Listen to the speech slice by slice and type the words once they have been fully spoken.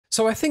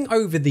So I think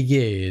over the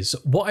years,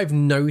 what I've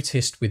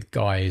noticed with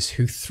guys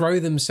who throw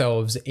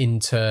themselves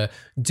into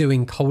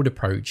doing cold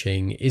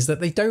approaching is that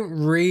they don't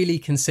really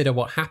consider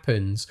what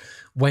happens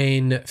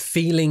when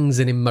feelings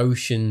and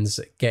emotions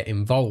get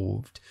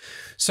involved.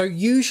 So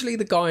usually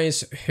the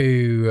guys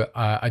who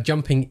are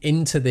jumping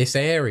into this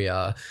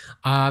area,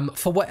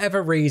 for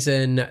whatever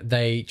reason,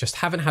 they just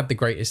haven't had the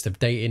greatest of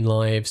dating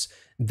lives.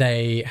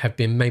 They have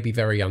been maybe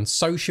very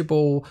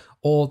unsociable,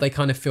 or they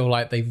kind of feel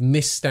like they've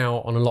missed out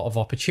on a lot of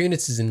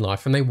opportunities in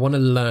life and they want to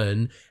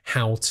learn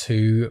how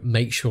to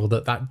make sure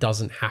that that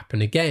doesn't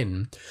happen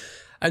again.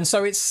 And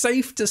so it's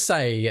safe to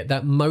say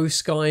that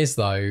most guys,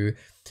 though,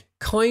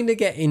 kind of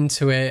get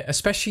into it,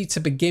 especially to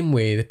begin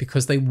with,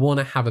 because they want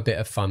to have a bit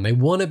of fun. They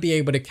want to be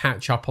able to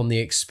catch up on the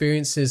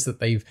experiences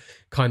that they've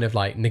kind of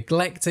like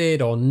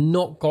neglected or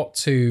not got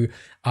to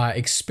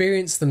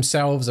experience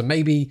themselves, and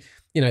maybe,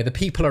 you know, the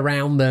people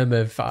around them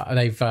have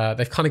they've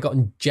kind of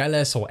gotten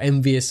jealous or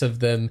envious of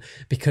them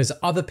because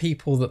other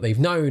people that they've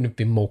known have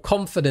been more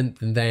confident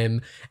than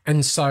them,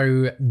 and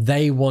so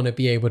they want to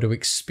be able to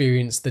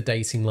experience the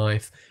dating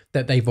life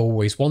that they've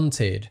always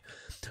wanted.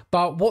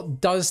 But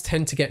what does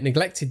tend to get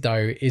neglected,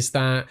 though, is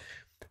that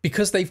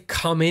because they've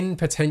come in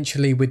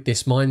potentially with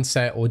this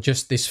mindset or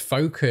just this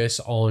focus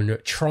on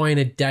trying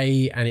a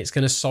date and it's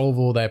going to solve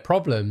all their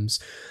problems,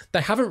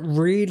 they haven't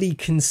really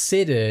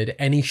considered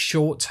any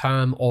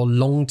short-term or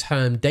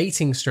long-term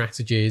dating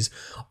strategies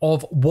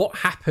of what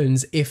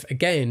happens if,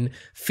 again,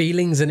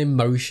 feelings and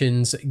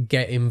emotions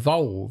get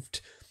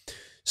involved.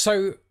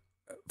 So,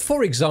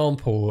 for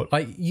example,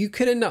 like, you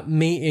could end up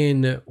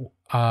meeting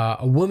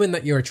a woman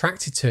that you're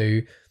attracted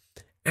to,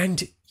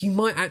 and you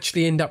might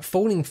actually end up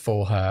falling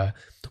for her.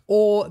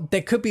 Or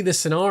there could be the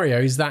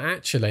scenarios that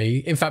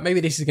actually, in fact, maybe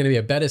this is going to be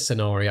a better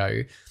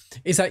scenario,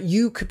 is that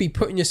you could be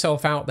putting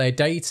yourself out there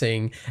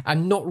dating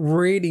and not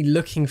really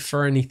looking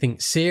for anything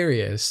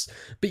serious,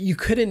 but you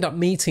could end up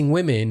meeting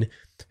women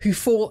who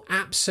fall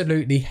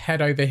absolutely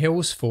head over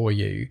heels for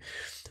you.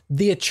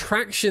 The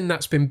attraction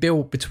that's been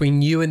built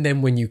between you and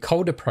them when you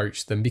cold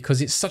approach them,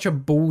 because it's such a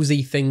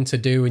ballsy thing to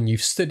do and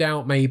you've stood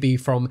out maybe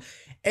from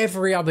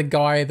every other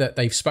guy that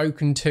they've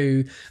spoken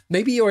to.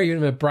 Maybe you're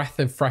even a breath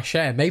of fresh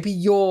air. Maybe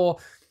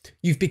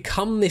you've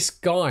become this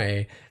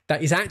guy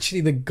that is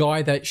actually the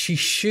guy that she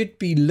should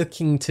be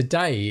looking to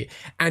date,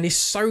 and is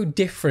so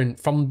different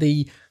from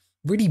the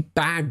really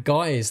bad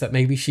guys that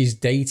maybe she's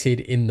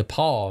dated in the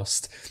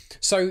past.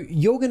 So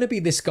you're going to be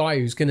this guy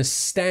who's going to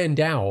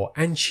stand out,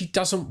 and she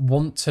doesn't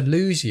want to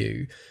lose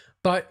you.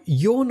 But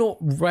you're not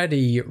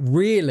ready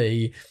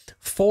really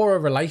for a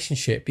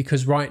relationship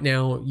because right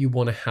now you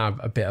want to have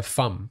a bit of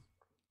fun.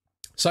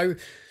 So,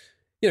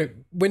 you know,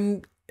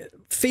 when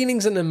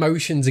feelings and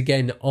emotions,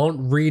 again,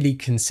 aren't really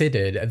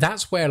considered,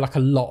 that's where like a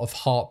lot of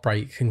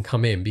heartbreak can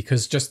come in,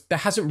 because just there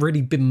hasn't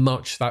really been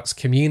much that's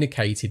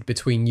communicated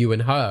between you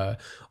and her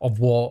of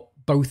what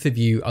both of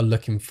you are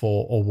looking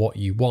for or what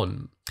you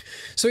want.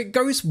 So it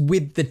goes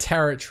with the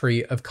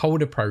territory of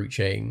cold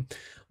approaching,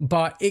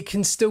 but it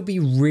can still be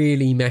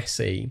really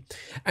messy.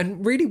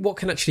 And really what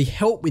can actually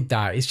help with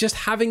that is just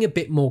having a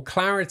bit more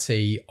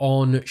clarity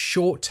on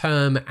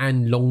short-term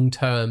and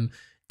long-term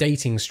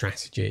dating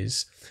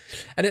strategies.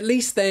 And at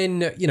least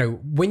then, you know,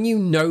 when you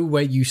know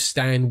where you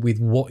stand with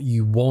what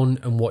you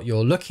want and what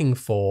you're looking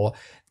for,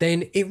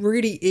 then it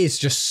really is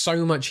just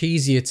so much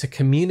easier to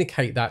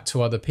communicate that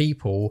to other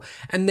people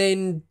and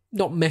then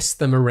not mess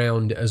them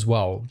around as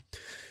well.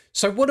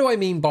 So what do I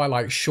mean by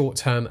like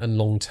short-term and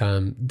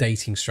long-term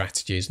dating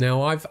strategies?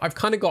 Now, I've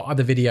kind of got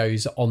other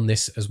videos on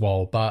this as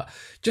well, but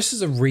just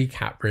as a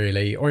recap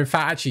really, or in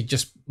fact, actually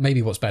just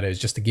maybe what's better is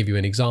just to give you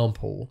an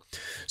example.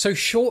 So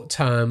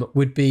short-term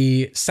would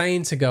be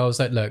saying to girls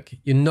that, look,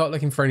 you're not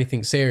looking for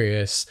anything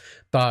serious,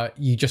 but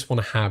you just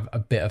want to have a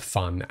bit of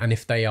fun. And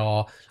if they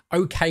are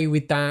okay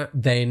with that,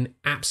 then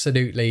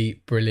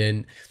absolutely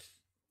brilliant.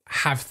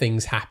 Have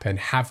things happen,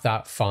 have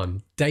that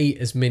fun, date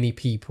as many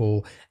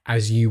people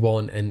as you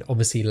want, and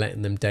obviously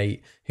letting them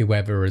date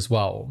whoever as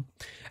well.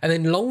 And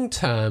then long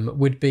term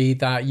would be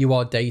that you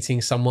are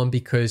dating someone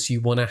because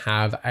you want to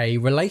have a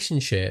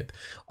relationship,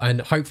 and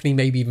hopefully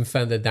maybe even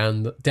further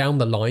down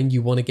the line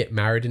you want to get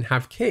married and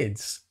have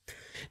kids.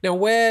 Now,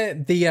 where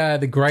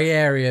the grey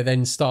area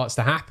then starts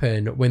to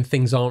happen when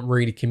things aren't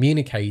really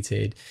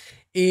communicated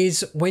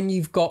is when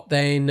you've got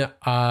then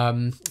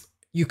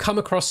you come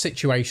across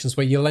situations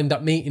where you'll end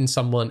up meeting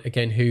someone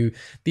again who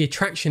the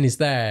attraction is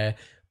there,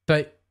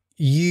 but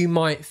you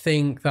might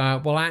think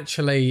that, well,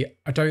 actually,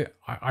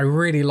 I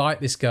really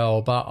like this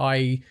girl, but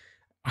I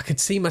could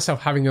see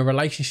myself having a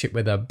relationship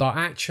with her, but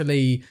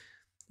actually,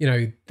 you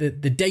know, the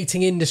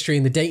dating industry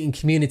and the dating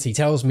community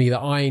tells me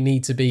that I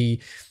need to be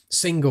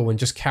single and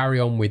just carry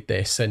on with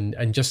this and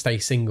just stay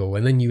single,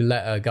 and then you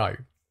let her go.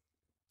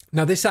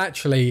 Now, this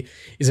actually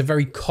is a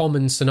very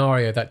common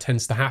scenario that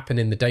tends to happen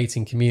in the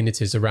dating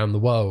communities around the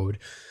world,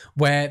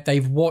 where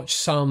they've watched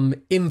some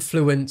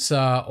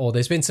influencer or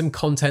there's been some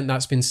content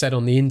that's been said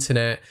on the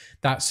internet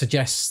that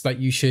suggests that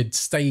you should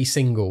stay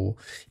single,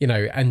 you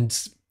know,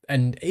 and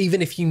and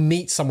even if you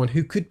meet someone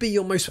who could be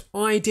your most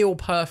ideal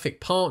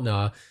perfect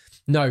partner,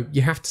 no,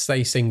 you have to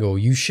stay single.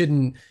 You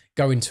shouldn't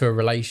go into a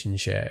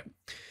relationship.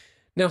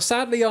 Now,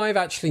 sadly, I've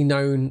actually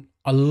known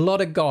a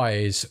lot of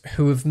guys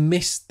who have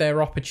missed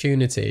their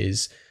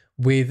opportunities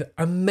with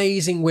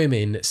amazing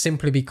women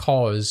simply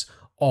because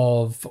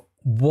of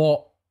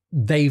what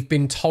they've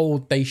been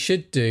told they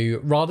should do,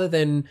 rather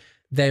than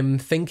them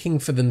thinking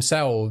for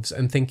themselves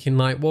and thinking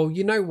like, well,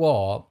 you know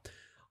what?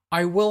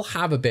 I will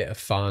have a bit of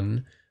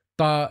fun,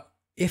 but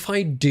if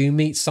I do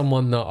meet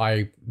someone that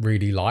I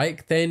really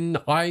like, then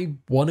I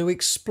want to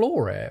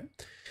explore it.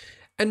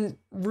 And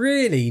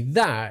really,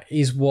 that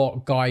is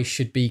what guys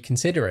should be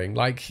considering.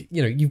 Like,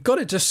 you know, you've got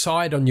to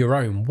decide on your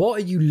own.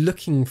 What are you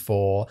looking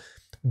for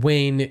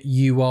when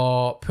you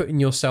are putting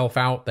yourself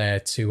out there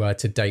to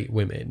date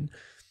women?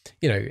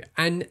 You know,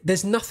 and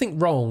there's nothing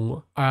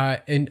wrong,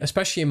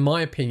 especially in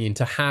my opinion,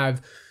 to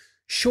have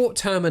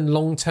short-term and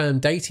long-term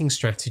dating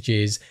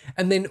strategies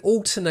and then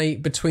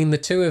alternate between the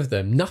two of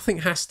them. Nothing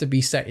has to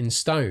be set in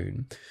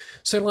stone.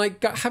 So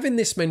like having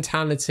this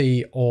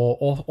mentality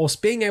or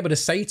being able to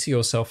say to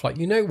yourself, like,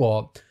 you know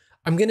what,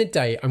 I'm going to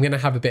date, I'm going to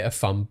have a bit of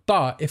fun,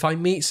 but if I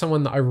meet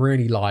someone that I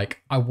really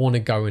like, I want to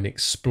go and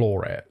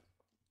explore it.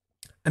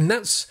 And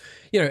that's,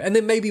 you know, and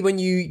then maybe when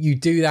you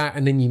do that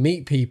and then you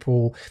meet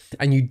people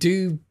and you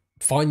do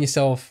find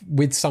yourself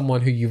with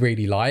someone who you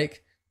really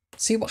like,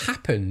 see what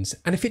happens.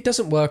 And if it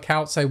doesn't work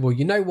out, say, well,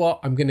 you know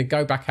what, I'm going to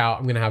go back out,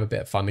 I'm going to have a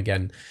bit of fun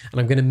again,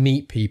 and I'm going to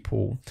meet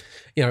people.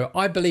 You know,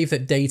 I believe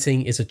that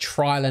dating is a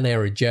trial and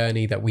error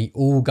journey that we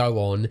all go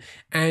on,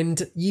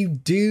 and you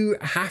do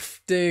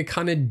have to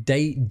kind of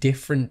date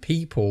different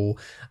people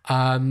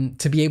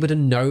to be able to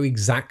know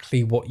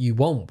exactly what you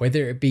want,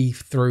 whether it be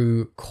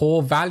through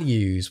core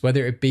values,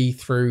 whether it be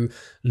through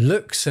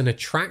looks and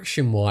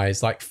attraction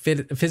wise, like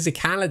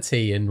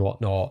physicality and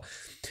whatnot.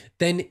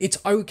 Then it's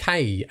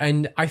okay.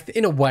 And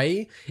in a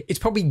way, it's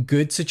probably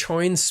good to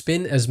try and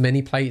spin as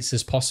many plates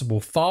as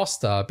possible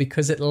faster,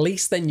 because at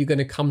least then you're going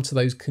to come to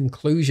those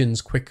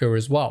conclusions quicker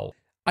as well.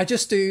 I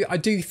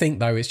do think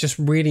though, it's just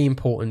really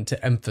important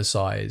to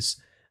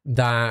emphasize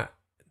that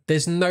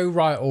there's no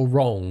right or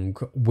wrong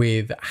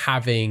with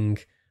having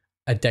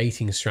a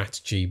dating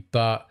strategy,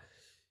 but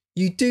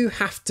you do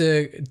have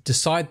to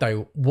decide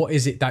though, what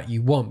is it that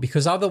you want?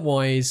 Because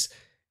otherwise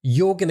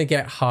you're going to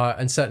get hurt,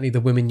 and certainly the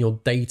women you're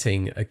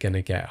dating are going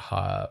to get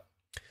hurt.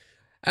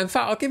 In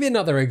fact, I'll give you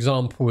another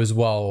example as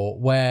well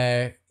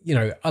where, you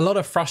know, a lot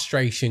of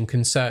frustration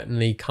can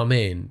certainly come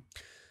in.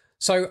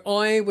 So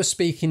I was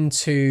speaking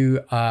to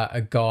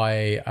a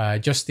guy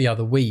just the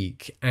other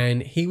week,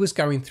 and he was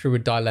going through a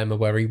dilemma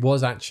where he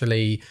was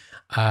actually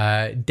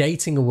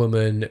dating a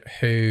woman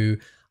who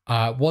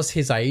was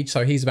his age.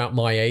 So he's about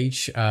my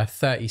age,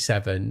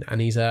 37,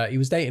 and he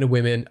was dating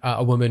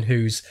a woman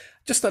who's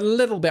just a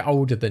little bit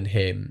older than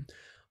him,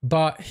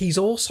 but he's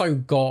also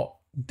got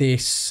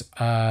this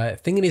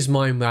thing in his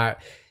mind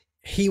that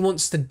he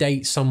wants to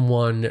date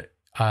someone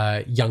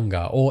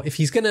younger, or if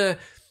he's gonna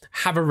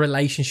have a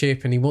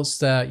relationship and he wants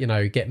to, you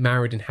know, get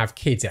married and have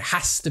kids, it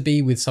has to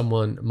be with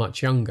someone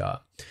much younger.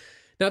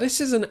 Now,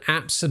 this is an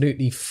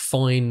absolutely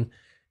fine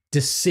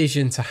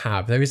decision to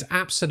have. There is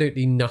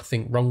absolutely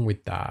nothing wrong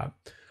with that,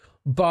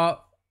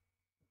 but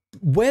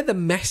where the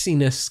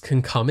messiness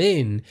can come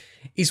in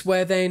is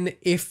where then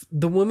if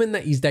the woman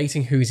that he's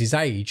dating who's his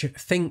age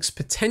thinks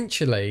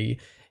potentially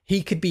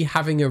he could be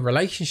having a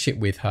relationship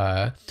with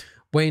her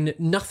when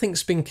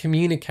nothing's been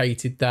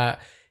communicated,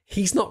 that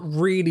he's not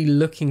really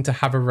looking to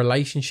have a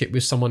relationship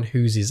with someone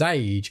who's his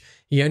age,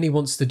 he only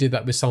wants to do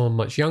that with someone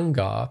much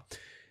younger,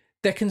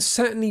 there can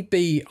certainly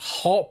be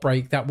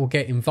heartbreak that will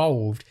get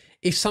involved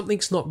if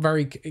something's not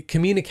very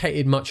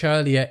communicated much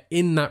earlier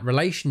in that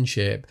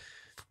relationship,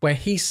 where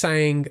he's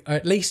saying,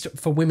 at least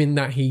for women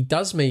that he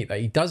does meet, that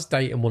he does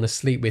date and want to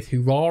sleep with,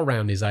 who are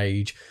around his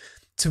age,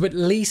 to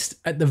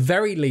at the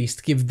very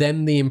least, give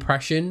them the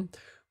impression,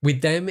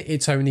 with them,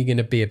 it's only going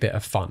to be a bit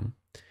of fun.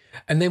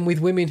 And then with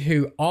women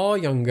who are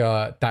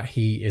younger that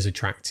he is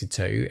attracted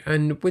to,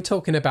 and we're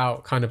talking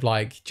about kind of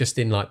like just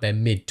in like their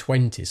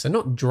mid-20s, so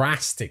not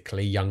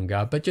drastically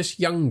younger, but just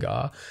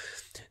younger,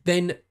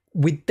 then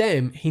with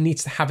them, he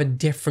needs to have a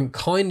different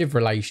kind of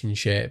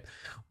relationship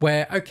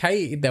where,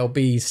 okay, there'll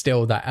be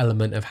still that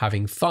element of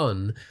having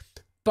fun,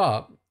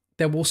 but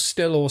there will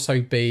still also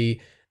be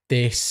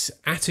this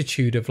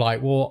attitude of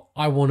like, well,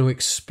 I want to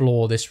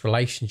explore this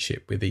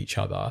relationship with each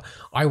other.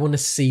 I want to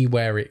see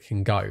where it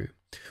can go,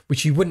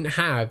 which you wouldn't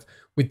have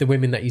with the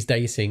women that he's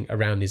dating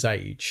around his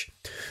age.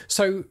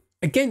 So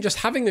again, just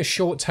having a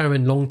short-term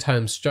and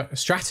long-term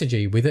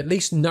strategy with at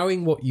least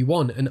knowing what you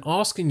want and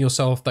asking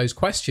yourself those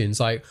questions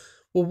like,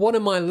 well, what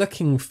am I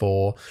looking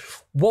for?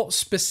 What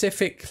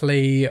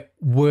specifically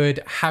would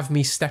have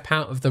me step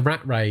out of the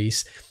rat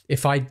race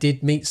if I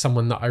did meet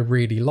someone that I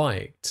really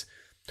liked?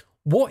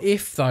 What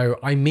if, though,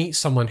 I meet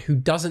someone who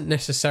doesn't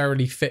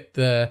necessarily fit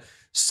the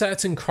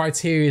certain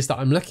criteria that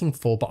I'm looking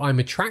for, but I'm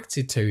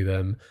attracted to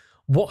them?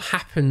 What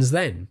happens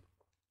then?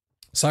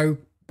 So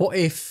what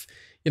if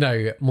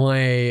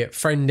my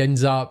friend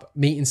ends up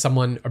meeting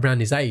someone around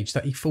his age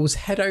that he falls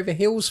head over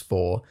heels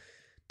for.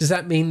 Does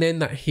that mean then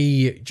that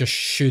he just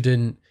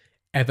shouldn't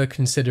ever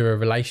consider a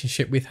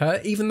relationship with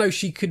her, even though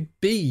she could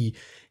be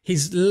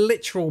his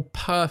literal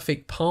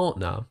perfect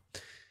partner?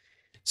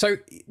 So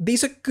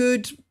these are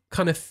good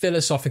kind of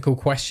philosophical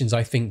questions,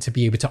 I think, to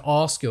be able to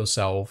ask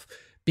yourself,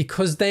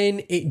 because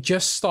then it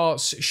just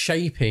starts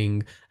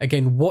shaping,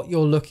 again, what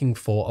you're looking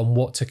for and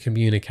what to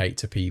communicate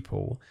to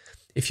people.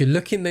 If you're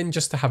looking then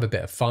just to have a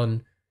bit of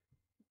fun,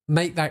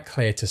 make that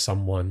clear to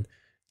someone.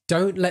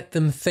 Don't let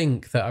them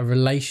think that a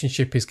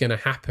relationship is going to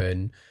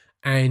happen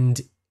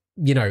and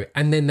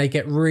then they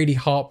get really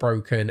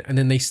heartbroken and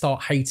then they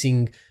start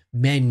hating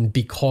men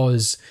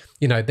because,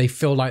 they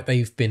feel like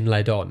they've been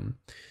led on.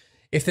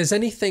 If there's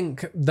anything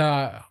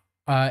that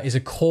is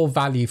a core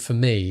value for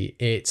me,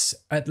 it's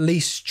at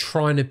least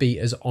trying to be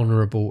as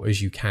honorable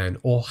as you can,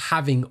 or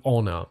having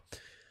honor.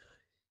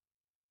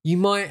 You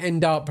might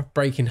end up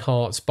breaking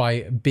hearts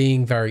by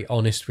being very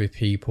honest with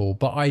people,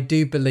 but I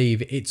do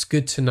believe it's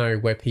good to know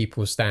where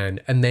people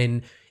stand, and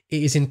then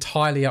it is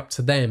entirely up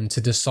to them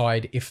to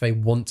decide if they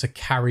want to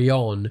carry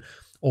on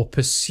or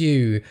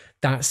pursue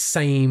that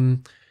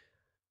same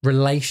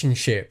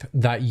relationship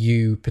that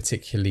you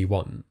particularly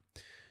want.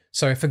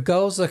 So if a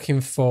girl's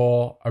looking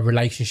for a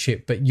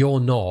relationship but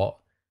you're not,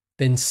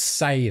 then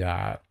say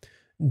that.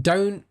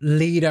 Don't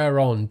lead her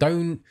on.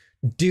 Don't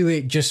do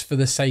it just for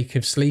the sake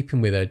of sleeping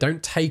with her.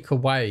 Don't take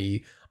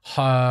away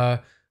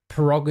her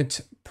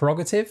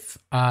prerogative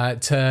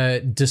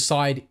to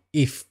decide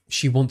if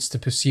she wants to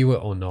pursue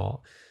it or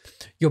not.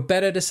 You're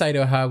better to say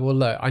to her, well,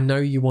 look, I know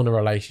you want a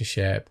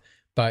relationship,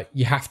 but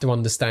you have to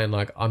understand,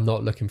 like, I'm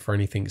not looking for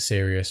anything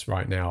serious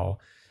right now.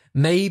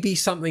 Maybe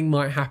something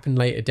might happen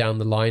later down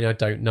the line, I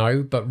don't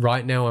know, but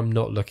right now I'm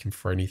not looking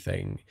for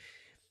anything.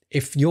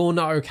 If you're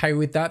not okay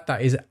with that,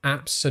 that is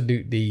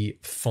absolutely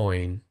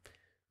fine.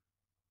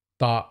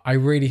 But I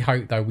really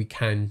hope that we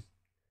can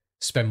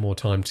spend more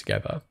time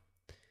together.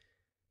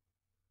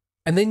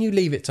 And then you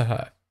leave it to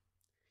her.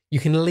 You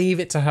can leave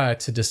it to her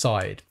to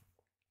decide.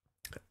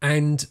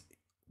 And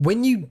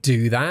when you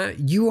do that,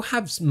 you will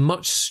have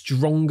much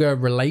stronger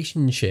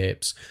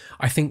relationships,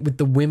 I think, with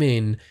the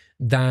women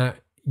that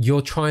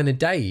you're trying to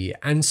date.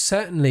 And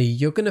certainly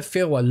you're going to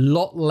feel a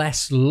lot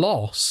less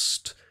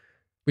lost,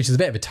 which is a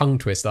bit of a tongue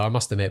twister, I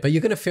must admit, but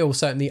you're going to feel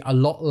certainly a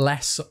lot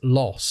less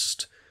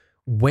lost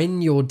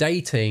when you're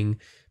dating,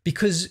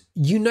 because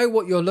you know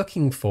what you're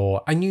looking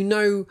for and you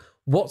know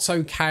what's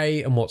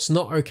okay and what's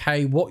not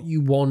okay, what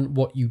you want,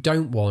 what you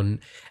don't want,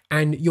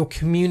 and you're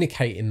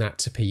communicating that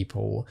to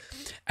people.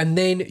 And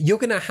then you're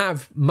going to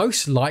have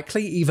most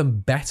likely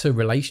even better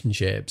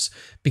relationships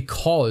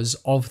because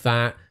of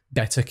that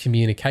better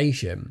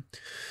communication.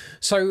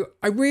 So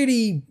I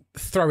really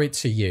throw it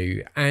to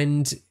you,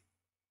 and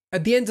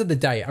at the end of the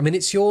day, I mean,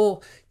 it's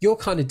your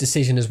kind of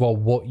decision as well,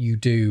 what you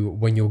do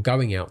when you're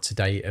going out to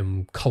date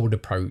and cold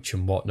approach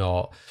and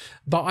whatnot.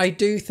 But I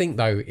do think,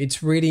 though,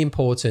 it's really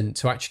important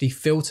to actually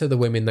filter the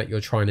women that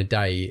you're trying to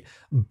date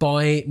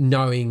by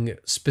knowing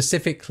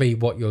specifically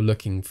what you're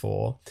looking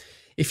for.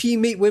 If you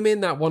meet women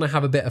that want to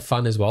have a bit of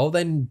fun as well,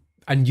 then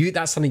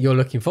that's something you're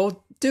looking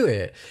for, do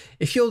it.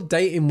 If you're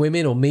dating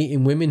women or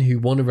meeting women who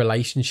want a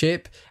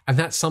relationship and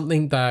that's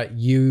something that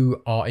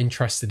you are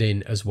interested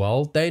in as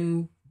well,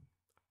 then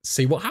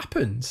see what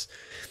happens.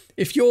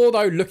 If you're,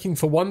 though, looking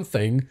for one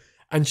thing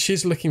and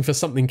she's looking for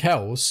something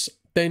else,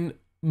 then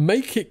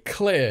make it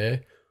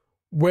clear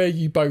where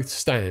you both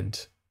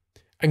stand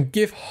and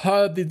give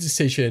her the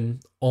decision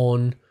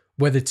on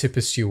whether to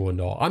pursue or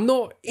not. I'm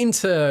not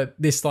into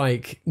this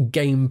like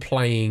game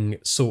playing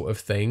sort of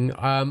thing.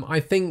 I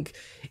think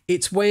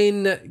it's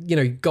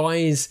when,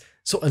 guys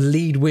sort of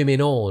lead women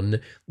on,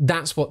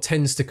 that's what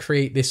tends to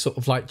create this sort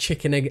of like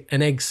chicken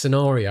and egg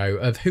scenario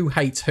of who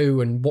hates who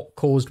and what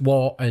caused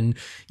what, and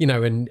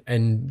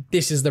and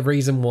this is the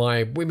reason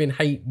why women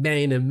hate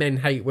men and men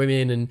hate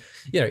women, and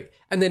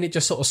and then it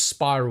just sort of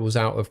spirals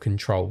out of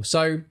control.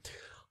 So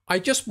I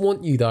just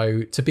want you,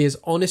 though, to be as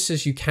honest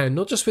as you can,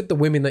 not just with the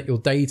women that you're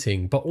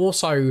dating, but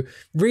also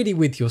really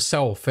with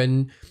yourself,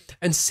 and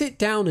sit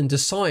down and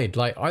decide,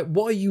 like,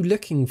 what are you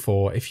looking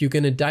for if you're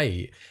going to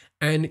date?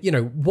 And,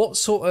 what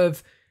sort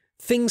of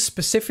things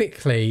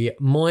specifically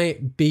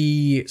might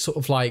be sort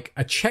of like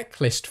a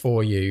checklist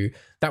for you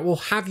that will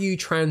have you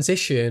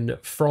transition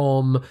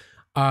from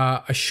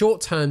a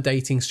short-term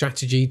dating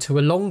strategy to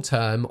a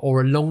long-term,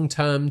 or a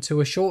long-term to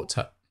a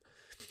short-term.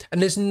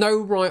 And there's no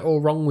right or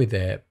wrong with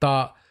it,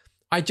 but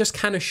I just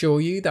can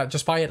assure you that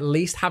just by at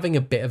least having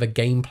a bit of a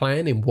game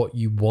plan in what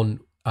you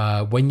want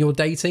when you're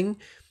dating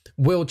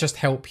will just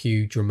help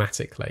you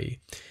dramatically.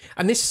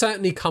 And this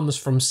certainly comes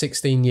from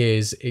 16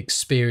 years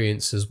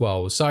experience as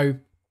well. So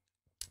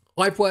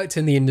I've worked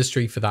in the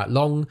industry for that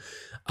long,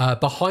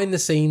 behind the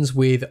scenes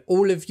with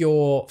all of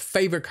your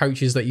favorite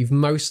coaches that you've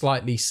most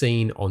likely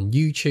seen on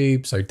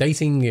YouTube. So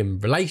dating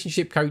and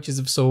relationship coaches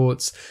of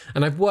sorts.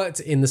 And I've worked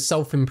in the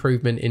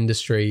self-improvement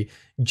industry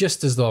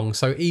just as long.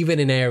 So even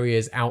in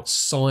areas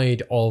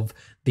outside of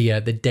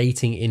the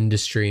dating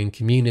industry and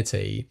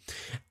community.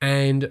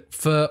 And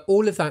for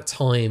all of that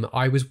time,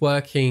 I was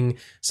working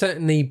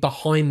certainly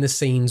behind the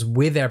scenes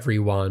with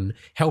everyone,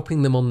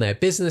 helping them on their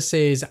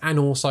businesses, and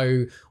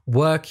also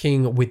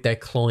working with their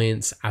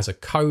clients as a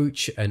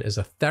coach and as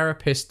a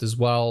therapist as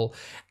well.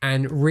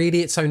 And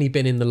really, it's only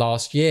been in the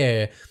last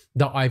year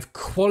that I've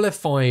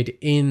qualified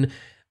in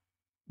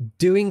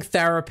doing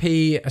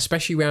therapy,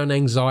 especially around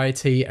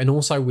anxiety and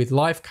also with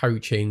life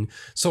coaching,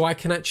 so I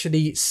can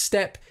actually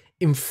step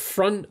in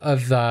front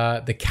of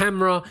the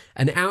camera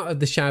and out of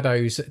the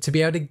shadows to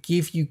be able to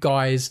give you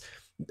guys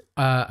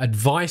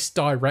advice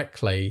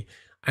directly,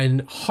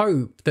 and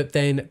hope that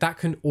then that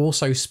can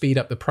also speed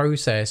up the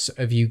process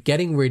of you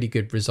getting really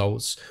good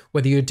results,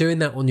 whether you're doing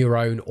that on your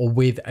own or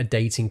with a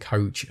dating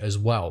coach as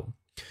well.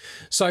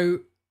 So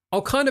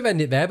I'll kind of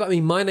end it there, but I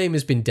mean, my name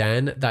has been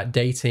Dan, that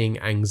dating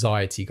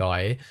anxiety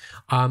guy.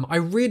 I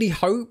really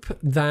hope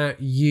that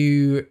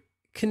you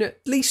can at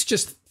least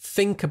just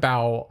think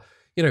about,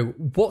 you know,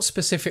 what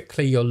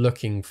specifically you're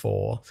looking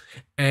for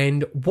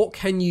and what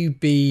can you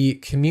be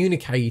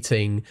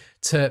communicating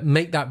to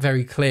make that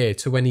very clear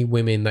to any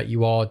women that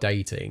you are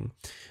dating.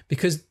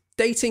 Because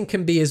dating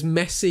can be as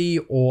messy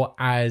or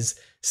as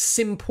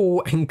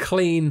simple and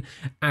clean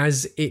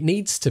as it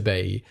needs to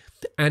be.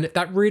 And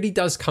that really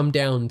does come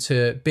down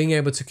to being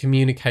able to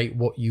communicate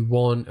what you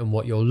want and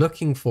what you're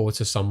looking for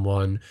to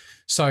someone,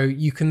 so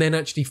you can then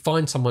actually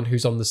find someone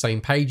who's on the same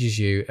page as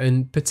you.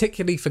 And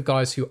particularly for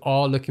guys who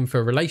are looking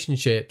for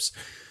relationships,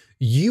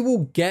 you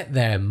will get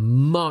there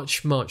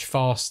much, much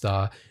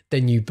faster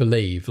than you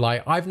believe.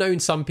 Like, I've known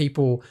some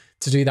people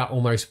to do that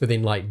almost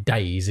within like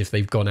days if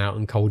they've gone out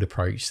and cold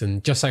approached,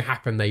 and just so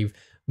happen they've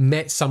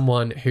met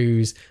someone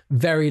who's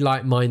very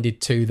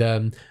like-minded to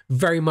them,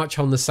 very much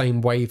on the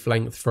same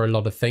wavelength for a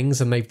lot of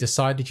things, and they've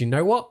decided, you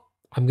know what,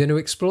 I'm going to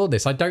explore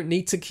this. I don't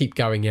need to keep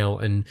going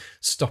out and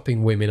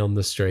stopping women on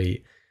the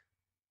street.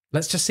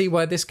 Let's just see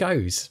where this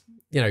goes.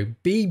 You know,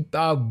 be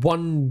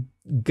one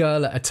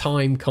girl at a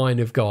time kind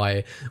of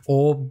guy,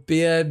 or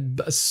be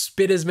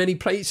spit as many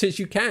plates as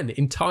you can.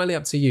 Entirely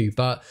up to you,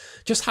 but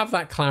just have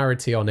that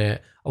clarity on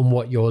it, on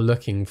what you're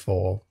looking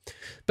for.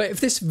 But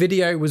if this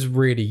video was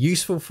really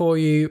useful for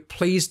you,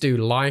 please do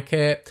like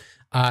it.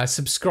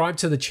 Subscribe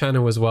to the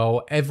channel as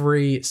well.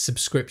 Every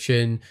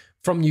subscription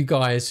from you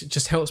guys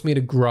just helps me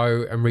to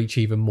grow and reach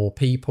even more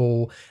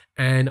people.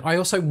 And I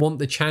also want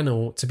the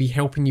channel to be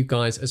helping you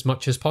guys as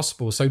much as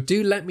possible. So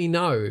do let me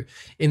know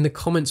in the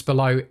comments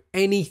below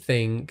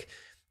anything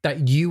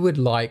that you would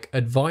like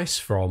advice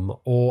from,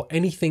 or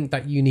anything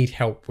that you need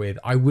help with.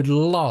 I would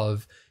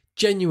love,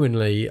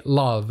 genuinely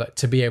love,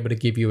 to be able to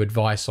give you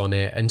advice on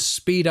it and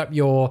speed up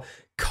your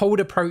cold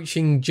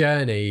approaching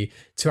journey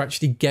to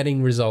actually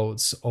getting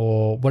results,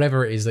 or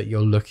whatever it is that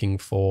you're looking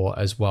for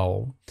as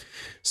well.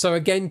 So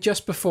again,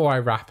 just before I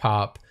wrap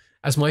up,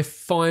 as my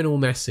final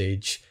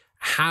message,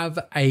 have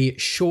a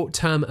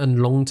short-term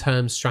and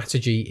long-term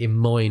strategy in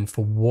mind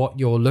for what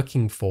you're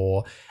looking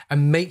for,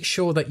 and make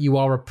sure that you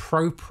are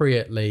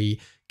appropriately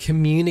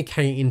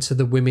communicating to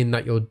the women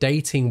that you're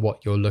dating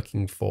what you're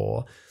looking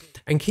for.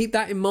 And keep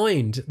that in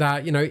mind,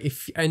 that, you know,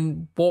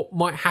 and what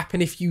might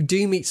happen if you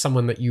do meet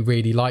someone that you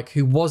really like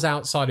who was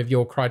outside of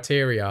your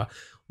criteria,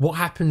 what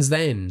happens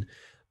then?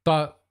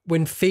 But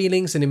when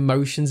feelings and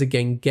emotions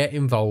again get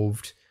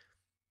involved,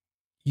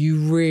 you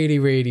really,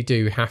 really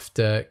do have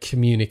to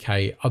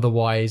communicate.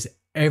 Otherwise,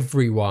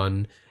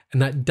 everyone,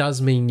 and that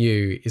does mean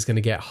you, is going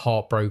to get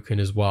heartbroken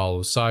as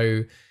well.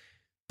 So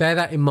bear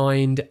that in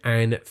mind,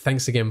 and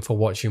thanks again for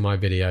watching my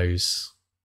videos.